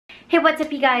Hey, what's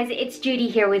up you guys? It's Judy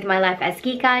here with my Life as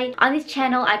KIKAY. On this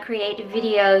channel, I create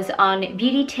videos on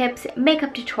beauty tips,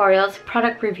 makeup tutorials,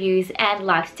 product reviews, and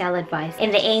lifestyle advice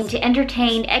in the aim to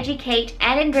entertain, educate,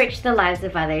 and enrich the lives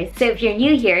of others. So if you're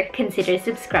new here, consider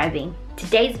subscribing.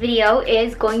 Today's video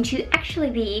is going to actually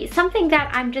be something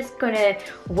that I'm just gonna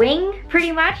wing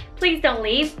pretty much. Please don't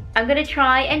leave. I'm gonna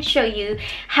try and show you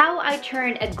how I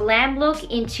turn a glam look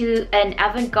into an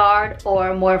avant-garde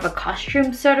or more of a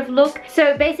costume sort of look.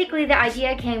 So basically the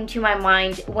idea came to my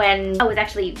mind when I was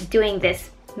actually doing this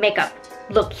makeup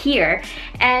look here,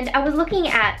 and I was looking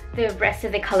at the rest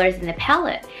of the colors in the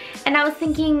palette, and I was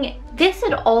thinking this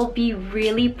would all be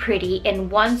really pretty in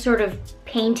one sort of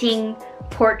painting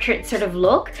portrait sort of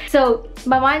look. So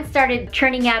my mind started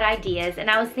churning out ideas, and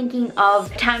I was thinking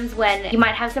of times when you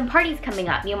might have some parties coming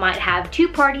up. You might have 2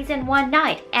 parties in one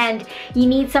night, and you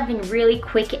need something really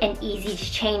quick and easy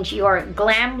to change your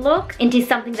glam look into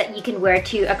something that you can wear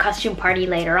to a costume party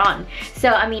later on. So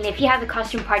I mean, if you have the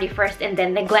costume party first and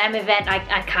then the glam event,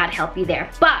 I can't help you there.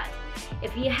 But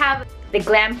if you have the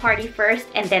glam party first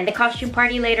and then the costume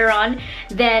party later on,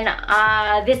 then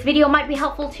this video might be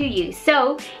helpful to you.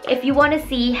 So if you want to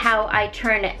see how I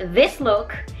turn this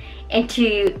look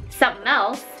into something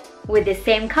else with the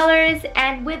same colors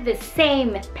and with the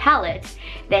same palette,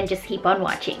 then just keep on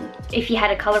watching. If you had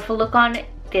a colorful look on,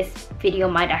 this video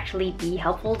might actually be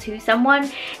helpful to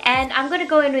someone. And I'm gonna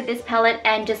go in with this palette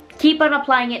and just keep on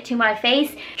applying it to my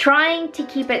face, trying to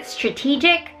keep it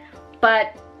strategic,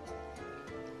 but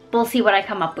we'll see what I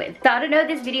come up with. So I don't know if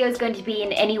this video is going to be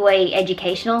in any way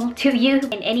educational to you.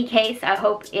 In any case, I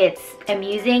hope it's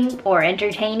amusing or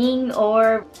entertaining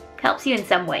or helps you in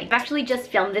some way. I've actually just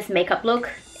filmed this makeup look,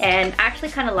 and I actually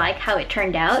kind of like how it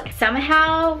turned out.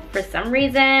 Somehow, for some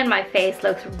reason, my face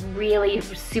looks really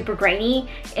super grainy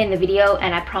in the video,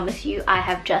 and I promise you I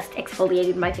have just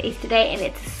exfoliated my face today and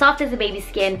it's soft as a baby's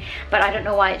skin, but I don't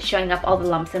know why it's showing up all the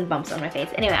lumps and bumps on my face.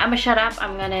 Anyway, I'm gonna shut up.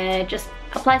 I'm gonna just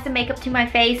apply some makeup to my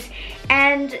face,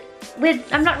 and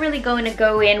I'm not really going to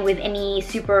go in with any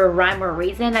super rhyme or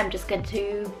reason. I'm just going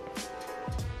to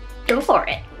go for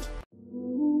it.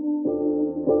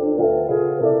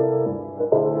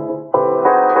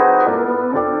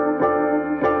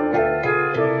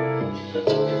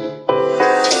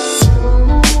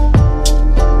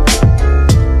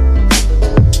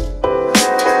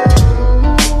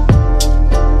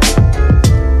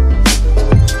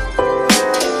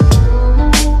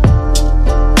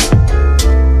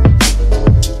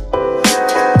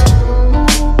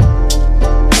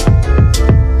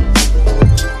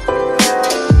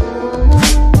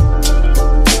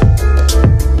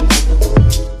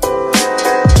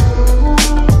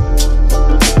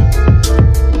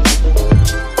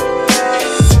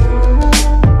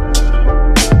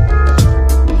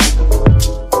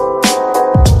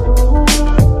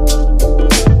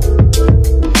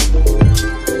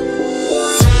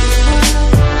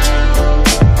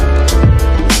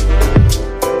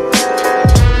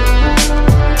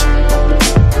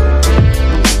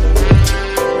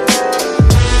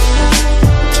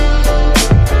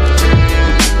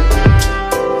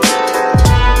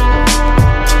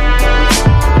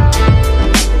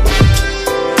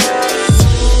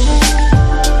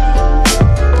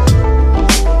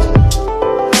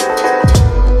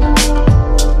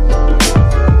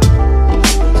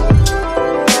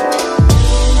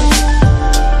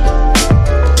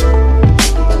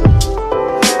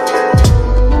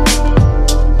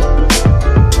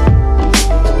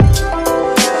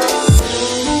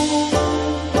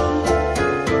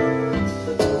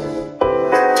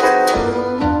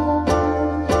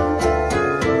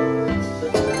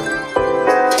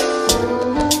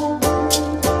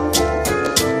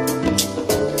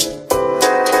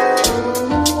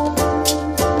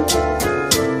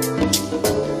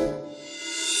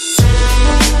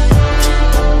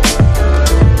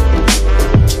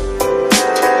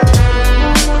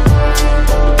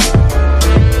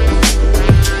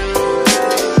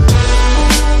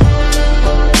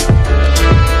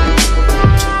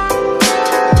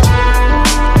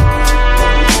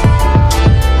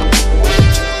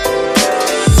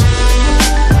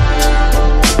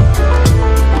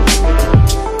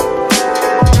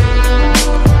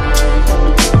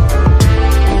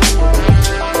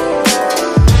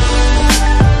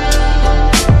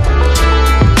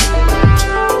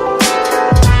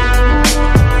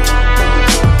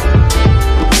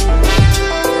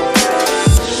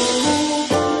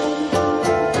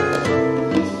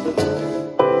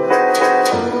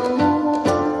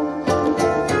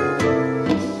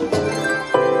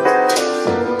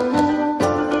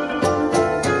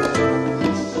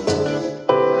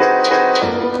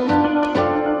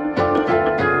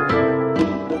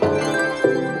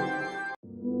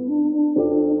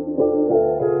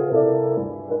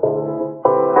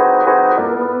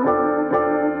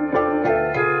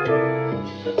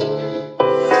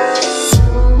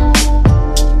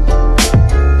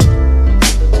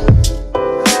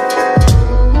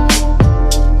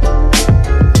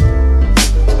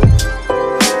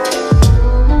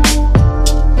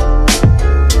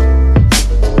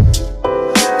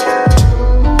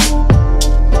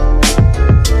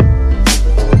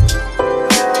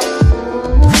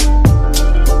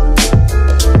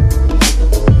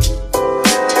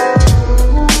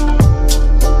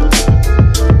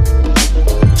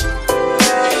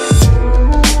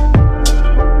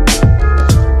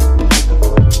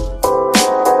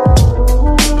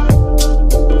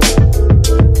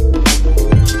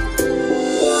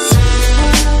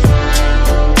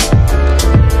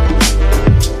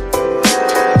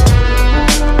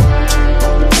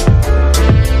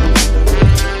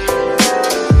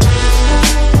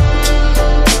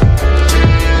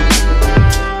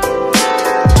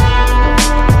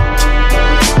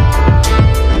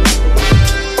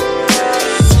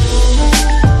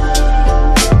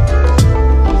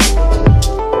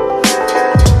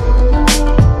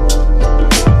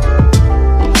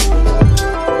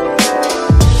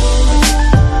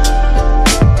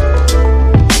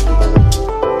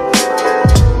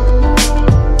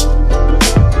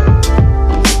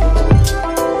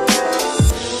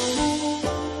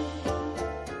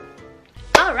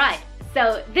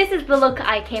 the look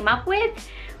I came up with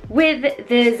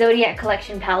the Zodiac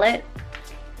collection palette.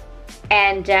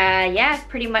 And yeah,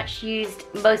 pretty much used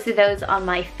most of those on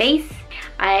my face.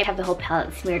 I have the whole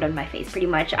palette smeared on my face pretty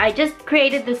much. I just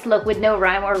created this look with no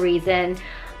rhyme or reason.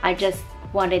 I just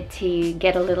wanted to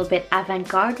get a little bit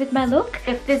avant-garde with my look.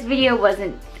 If this video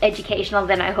wasn't educational,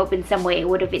 then I hope in some way it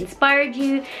would have inspired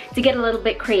you to get a little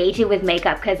bit creative with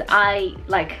makeup, because I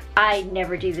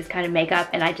never do this kind of makeup,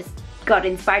 and I just got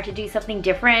inspired to do something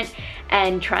different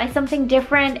and try something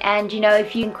different. And you know,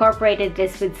 if you incorporated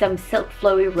this with some silk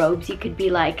flowy robes, you could be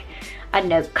like, I don't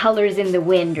know, Colors in the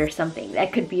Wind or something.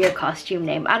 That could be your costume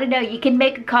name. I don't know, you can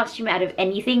make a costume out of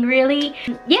anything really.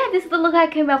 Yeah, this is the look I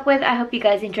came up with. I hope you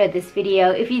guys enjoyed this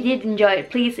video. If you did enjoy it,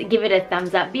 please give it a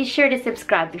thumbs up. Be sure to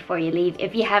subscribe before you leave.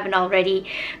 If you haven't already,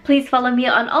 please follow me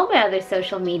on all my other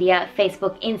social media,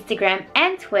 Facebook, Instagram,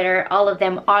 and Twitter. All of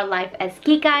them are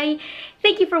lifeaskikay.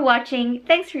 Thank you for watching.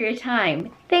 Thanks for your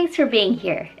time. Thanks for being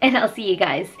here. And I'll see you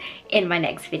guys in my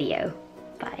next video.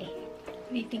 Bye.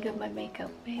 What do you think of my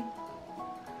makeup, babe?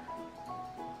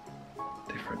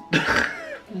 Different.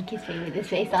 You kiss me with this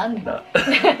face on? No.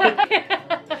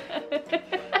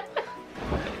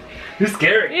 You're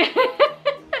scary.